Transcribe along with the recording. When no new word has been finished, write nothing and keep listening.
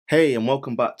Hey, and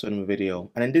welcome back to another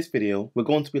video. And in this video, we're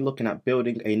going to be looking at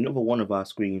building another one of our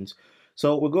screens.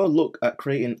 So we're going to look at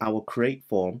creating our create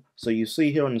form. So you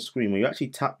see here on the screen, when you actually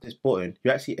tap this button,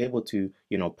 you're actually able to,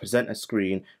 present a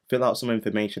screen, fill out some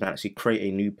information, and actually create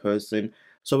a new person.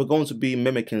 So we're going to be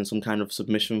mimicking some kind of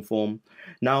submission form.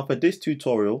 Now for this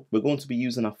tutorial, we're going to be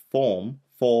using a form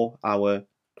for our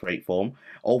create form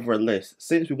over a list,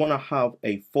 since we want to have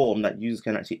a form that users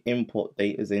can actually input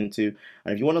data into.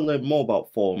 And if you want to learn more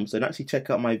about forms, then actually check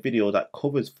out my video that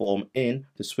covers form in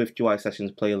the SwiftUI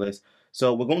sessions playlist.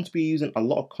 So we're going to be using a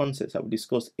lot of concepts that we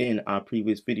discussed in our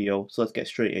previous video, so let's get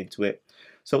straight into it.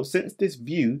 So since this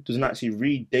view doesn't actually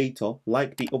read data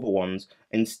like the other ones,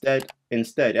 instead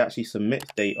it actually submits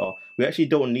data. We actually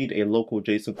don't need a local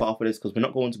JSON file for this because we're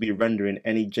not going to be rendering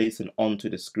any JSON onto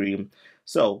the screen.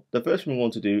 So the first thing we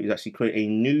want to do is actually create a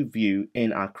new view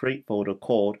in our create folder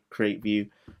called create view.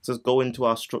 So let's go into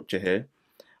our structure here,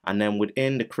 and then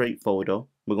within the create folder,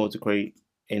 we're going to create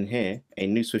in here a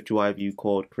new SwiftUI view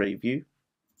called create view.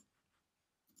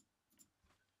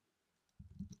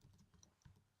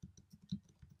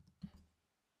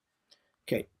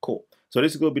 Okay, cool. So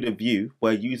this is going to be the view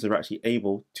where users are actually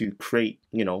able to create,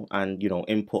 and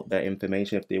input their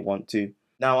information if they want to.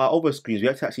 Now our other screens, we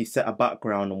have to actually set a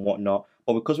background and whatnot,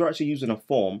 but because we're actually using a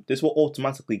form, this will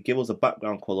automatically give us a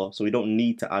background color, so we don't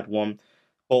need to add one.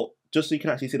 But just so you can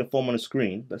actually see the form on the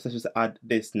screen, let's just add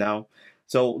this now.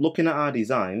 So looking at our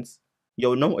designs,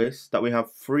 you'll notice that we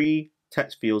have 3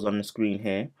 text fields on the screen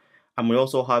here, and we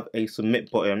also have a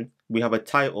submit button, we have a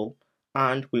title,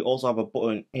 and we also have a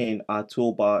button in our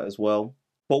toolbar as well.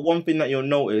 But one thing that you'll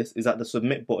notice is that the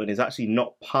submit button is actually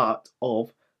not part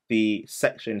of the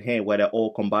section here where they're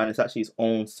all combined. It's actually its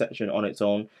own section on its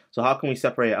own. So how can we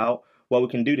separate it out? Well, we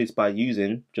can do this by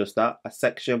using just that, a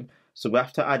section. So we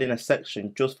have to add in a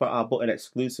section just for our button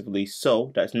exclusively,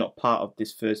 so that it's not part of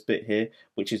this first bit here,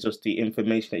 which is just the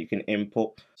information that you can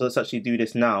input. So let's actually do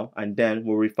this now, and then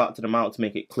we'll refactor them out to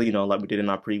make it cleaner like we did in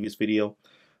our previous video.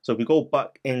 So if we go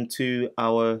back into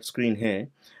our screen here,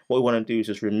 what we want to do is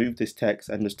just remove this text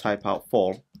and just type out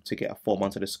form to get a form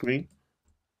onto the screen.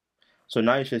 So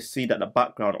now you should see that the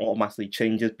background automatically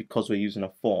changes because we're using a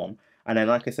form. And then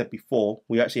like I said before,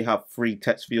 we actually have 3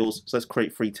 text fields. So let's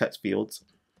create 3 text fields.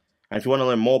 And if you want to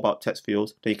learn more about text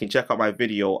fields, then you can check out my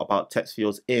video about text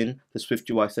fields in the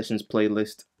SwiftUI sessions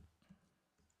playlist.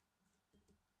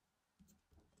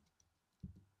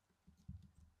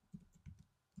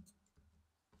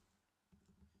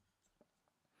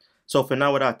 So for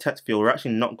now with our text field, we're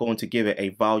actually not going to give it a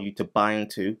value to bind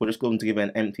to. We're just going to give it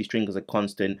an empty string as a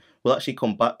constant. We'll actually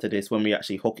come back to this when we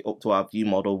actually hook it up to our view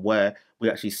model, where we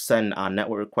actually send our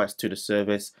network request to the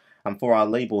service. And for our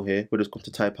label here, we're just going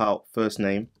to type out first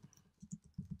name.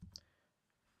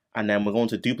 And then we're going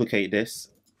to duplicate this.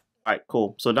 Alright,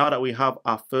 cool. So now that we have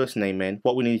our first name in,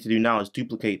 what we need to do now is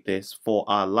duplicate this for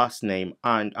our last name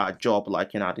and our job,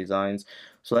 like in our designs.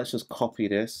 So let's just copy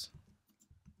this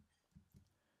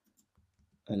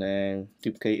and then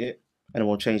duplicate it, and then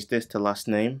we'll change this to last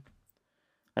name,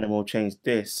 and then we'll change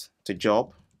this to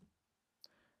job.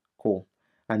 Cool.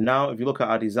 And now if you look at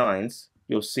our designs,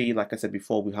 you'll see, like I said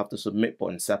before, we have the submit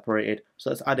button separated. So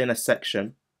let's add in a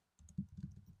section.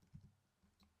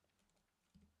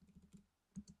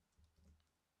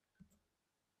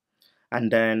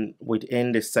 And then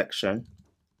within this section,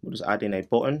 we'll just add in a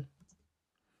button,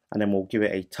 and then we'll give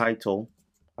it a title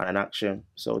and an action.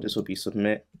 So this will be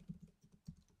submit,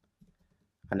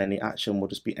 and then the action will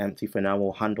just be empty for now.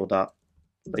 We'll handle that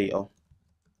later.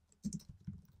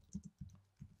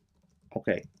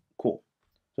 Okay, cool.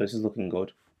 So this is looking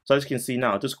good. So as you can see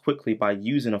now, just quickly, by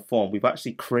using a form, we've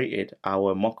actually created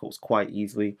our mockups quite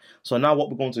easily. So now what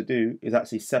we're going to do is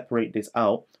actually separate this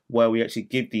out, where we actually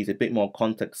give these a bit more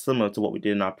context, similar to what we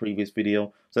did in our previous video.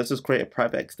 So let's just create a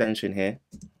private extension here,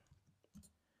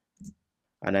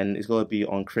 and then it's going to be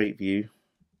on create view.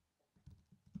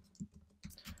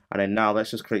 And then now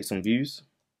let's just create some views.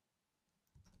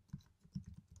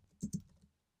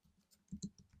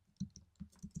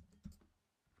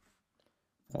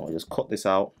 And we'll just cut this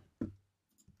out and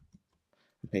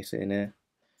paste it in there.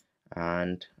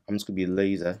 And I'm just going to be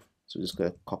laser, so we're just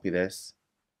going to copy this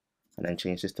and then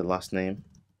change this to last name.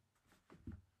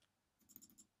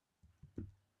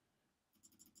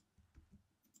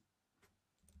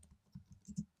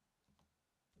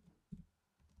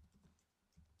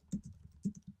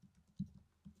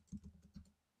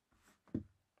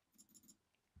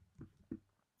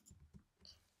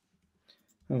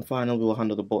 And finally, we'll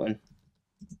handle the button.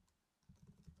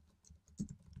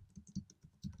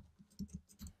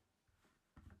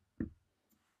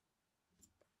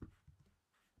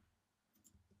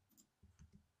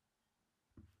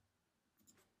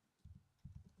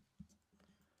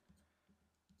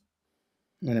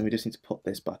 And then we just need to put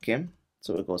this back in.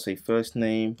 So we'll go say first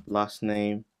name, last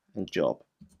name, and job.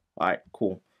 All right,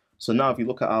 cool. So now if you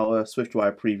look at our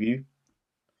SwiftUI preview,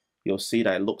 you'll see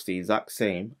that it looks the exact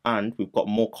same, and we've got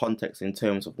more context in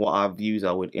terms of what our views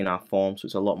are within our form, so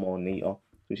it's a lot more neater,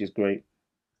 which is great.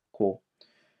 Cool.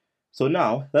 So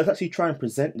now let's actually try and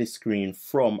present this screen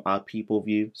from our people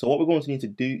view. So what we're going to need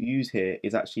to use here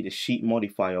is actually the sheet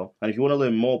modifier. And if you want to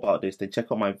learn more about this, then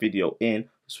check out my video in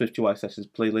SwiftUI sessions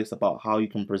playlist about how you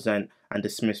can present and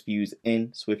dismiss views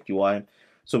in SwiftUI.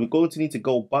 So we're going to need to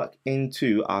go back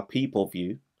into our people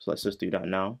view. So let's just do that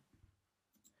now.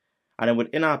 And then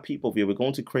within our people view, we're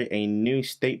going to create a new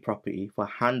state property for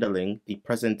handling the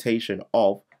presentation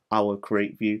of our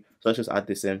create view. So let's just add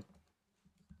this in.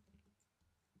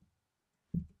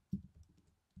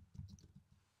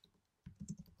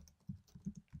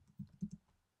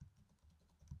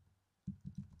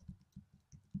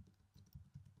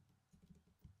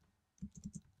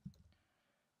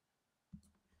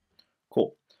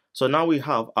 Cool. So now we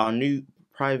have our new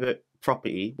private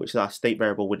property, which is our state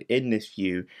variable within this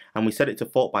view, and we set it to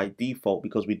fault by default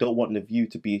because we don't want the view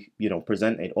to be,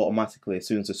 presented automatically as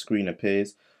soon as the screen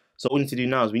appears. So what we need to do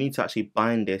now is we need to actually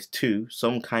bind this to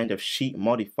some kind of sheet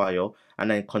modifier and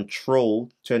then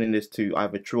control turning this to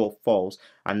either true or false,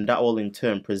 and that will in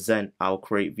turn present our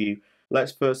create view.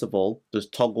 Let's first of all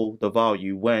just toggle the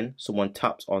value when someone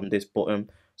taps on this button.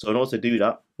 So in order to do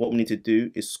that, what we need to do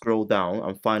is scroll down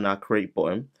and find our create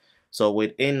button. So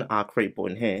within our create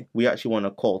button here, we actually want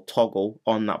to call toggle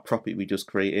on that property we just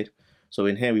created. So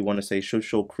in here we want to say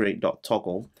should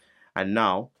create.toggle, and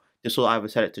now this will either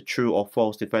set it to true or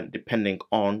false depending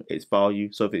on its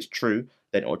value. So if it's true,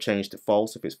 then it will change to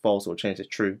false. If it's false, it will change to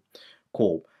true.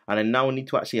 Cool. And then now we need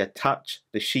to actually attach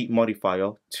the sheet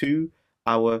modifier to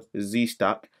our Z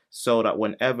stack, so that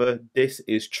whenever this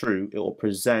is true, it will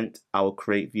present our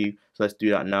create view. So let's do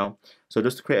that now. So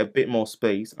just to create a bit more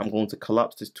space, I'm going to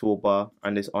collapse this toolbar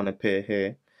and this on appear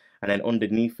here. And then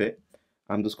underneath it,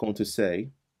 I'm just going to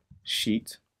say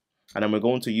sheet. And then we're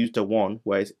going to use the one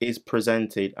where it is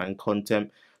presented and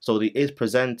content. So the is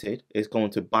presented is going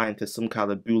to bind to some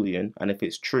kind of Boolean. And if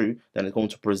it's true, then it's going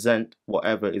to present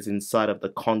whatever is inside of the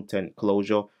content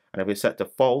closure. And if it's set to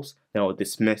false, then it will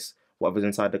dismiss whatever's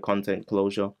inside the content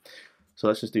closure. So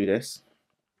let's just do this.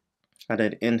 And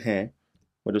then in here,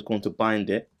 we're just going to bind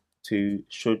it to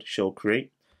should show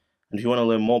create. And if you want to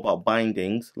learn more about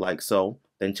bindings like so,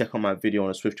 then check out my video on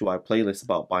the SwiftUI playlist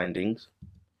about bindings.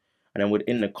 And then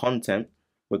within the content,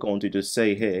 we're going to just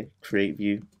say here, create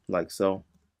view like so.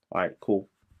 All right, cool.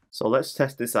 So let's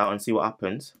test this out and see what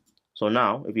happens. So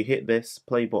now if you hit this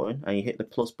play button and you hit the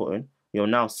plus button, you'll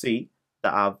now see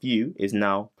that our view is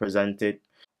now presented.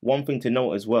 One thing to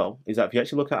note as well is that if you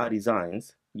actually look at our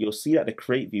designs, you'll see that the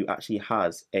create view actually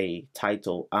has a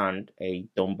title and a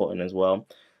done button as well.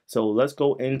 So let's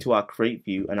go into our create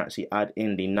view and actually add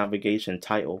in the navigation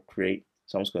title create.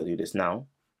 So I'm just going to do this now.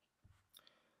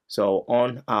 So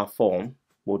on our form,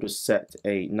 we'll just set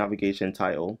a navigation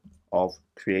title of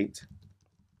create.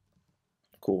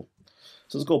 Cool.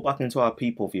 So let's go back into our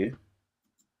people view.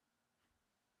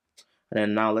 And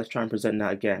then now let's try and present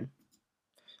that again.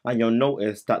 And you'll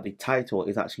notice that the title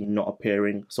is actually not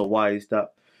appearing. So why is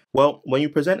that? Well, when you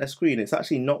present a screen, it's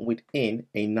actually not within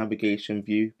a navigation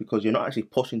view because you're not actually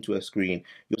pushing to a screen.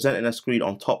 You're presenting a screen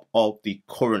on top of the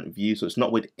current view, so it's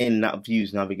not within that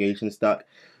view's navigation stack.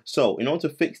 So in order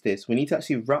to fix this, we need to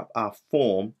actually wrap our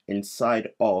form inside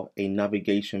of a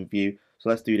navigation view. So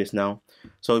let's do this now.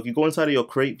 So if you go inside of your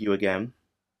create view again,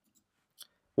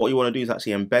 what you want to do is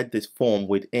actually embed this form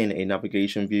within a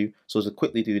navigation view. So to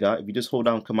quickly do that, if you just hold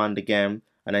down command again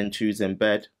and then choose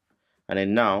embed, and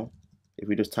then now if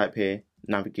we just type here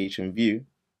navigation view,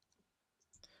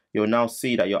 you'll now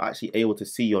see that you're actually able to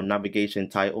see your navigation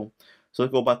title. So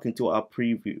let's go back into our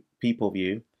preview people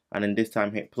view and then this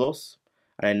time hit plus,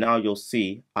 and then now you'll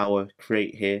see our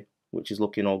create here, which is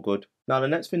looking all good. Now the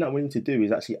next thing that we need to do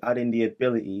is actually add in the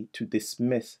ability to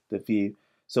dismiss the view.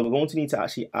 So we're going to need to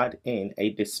actually add in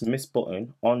a dismiss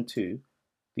button onto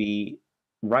the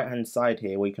right hand side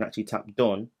here where you can actually tap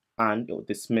done and it will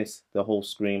dismiss the whole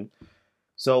screen.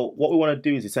 So what we want to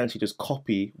do is essentially just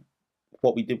copy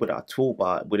what we did with our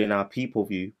toolbar within our people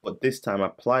view, but this time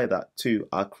apply that to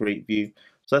our create view.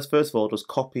 So let's first of all just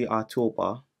copy our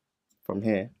toolbar from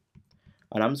here,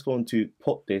 and I'm just going to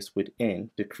put this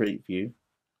within the create view.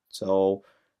 So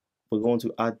we're going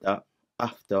to add that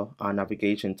after our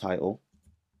navigation title,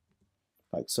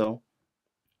 like so.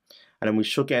 And then we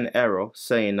should get an error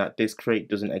saying that this create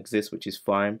doesn't exist, which is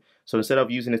fine. So instead of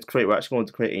using this create, we're actually going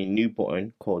to create a new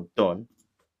button called done.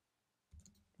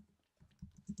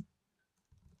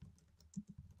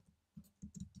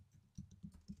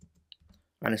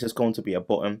 and it's just going to be a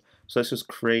button. So let's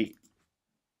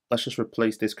just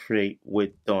replace this create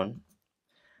with done.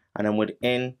 And then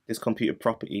within this computer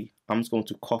property, I'm just going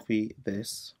to copy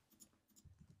this,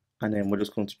 and then we're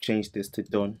just going to change this to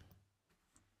done.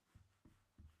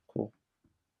 Cool.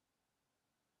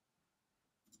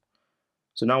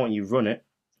 So now when you run it,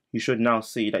 you should now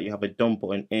see that you have a done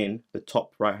button in the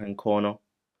top right hand corner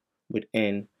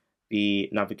within the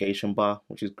navigation bar,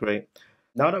 which is great.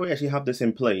 Now that we actually have this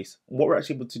in place, what we're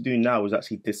actually able to do now is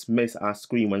actually dismiss our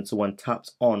screen when someone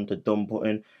taps on the done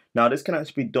button. Now this can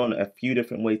actually be done a few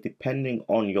different ways depending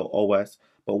on your OS,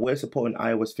 but we're supporting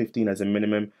iOS 15 as a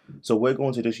minimum, so we're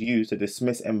going to just use the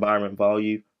dismiss environment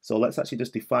value. So let's actually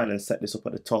just define and set this up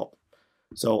at the top.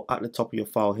 So at the top of your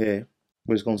file here,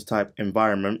 we're just going to type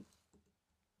environment,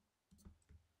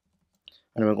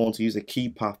 and we're going to use a key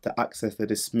path to access the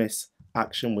dismiss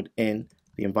action within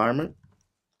the environment,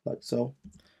 like so.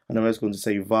 And then we're just going to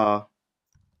say var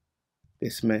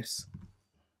dismiss.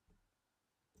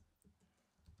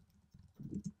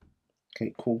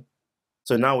 Okay, cool.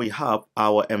 So now we have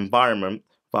our environment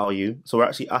value. So we're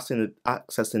actually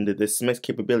accessing the dismiss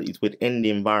capabilities within the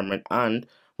environment, and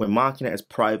we're marking it as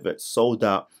private so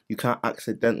that you can't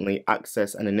accidentally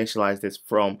access and initialize this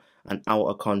from an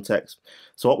outer context.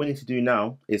 So what we need to do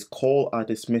now is call our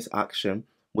dismiss action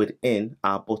within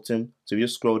our button. So if you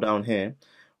just scroll down here,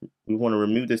 we want to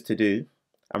remove this to do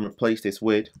and replace this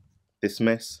with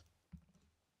dismiss,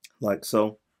 like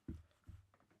so.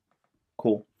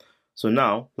 Cool. So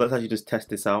now let's actually just test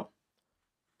this out.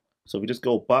 So we just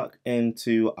go back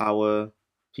into our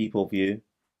people view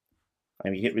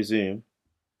and we hit resume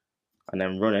and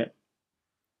then run it.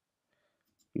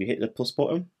 You hit the plus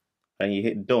button and you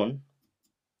hit done,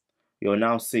 you'll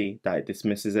now see that it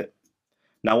dismisses it.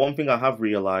 Now one thing I have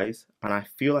realized, and I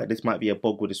feel like this might be a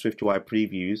bug with the SwiftUI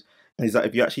previews, is that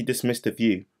if you actually dismiss the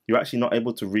view, you're actually not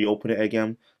able to reopen it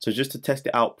again. So just to test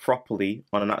it out properly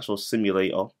on an actual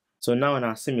simulator. So now in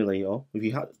our simulator, if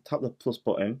you tap the plus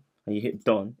button and you hit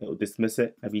done, it will dismiss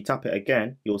it. If you tap it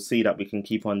again, you'll see that we can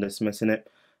keep on dismissing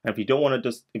it. And if you don't want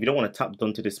to tap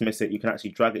done to dismiss it, you can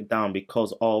actually drag it down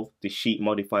because of the sheet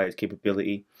modifier's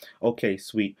capability. Okay,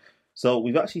 sweet. So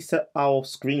we've actually set our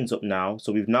screens up now.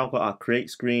 So we've now got our create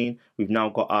screen, we've now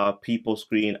got our people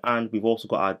screen, and we've also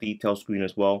got our detail screen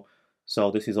as well. So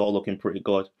this is all looking pretty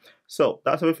good. So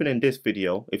that's everything in this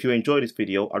video. If you enjoyed this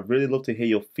video, I'd really love to hear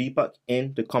your feedback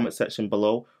in the comment section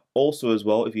below. Also as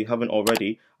well, if you haven't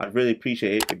already, I'd really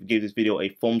appreciate it if you give this video a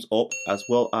thumbs up, as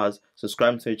well as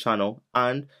subscribe to the channel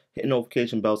and hit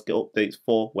notification bells to get updates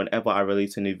for whenever I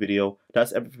release a new video.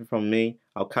 That's everything from me.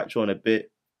 I'll catch you on a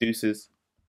bit. Deuces.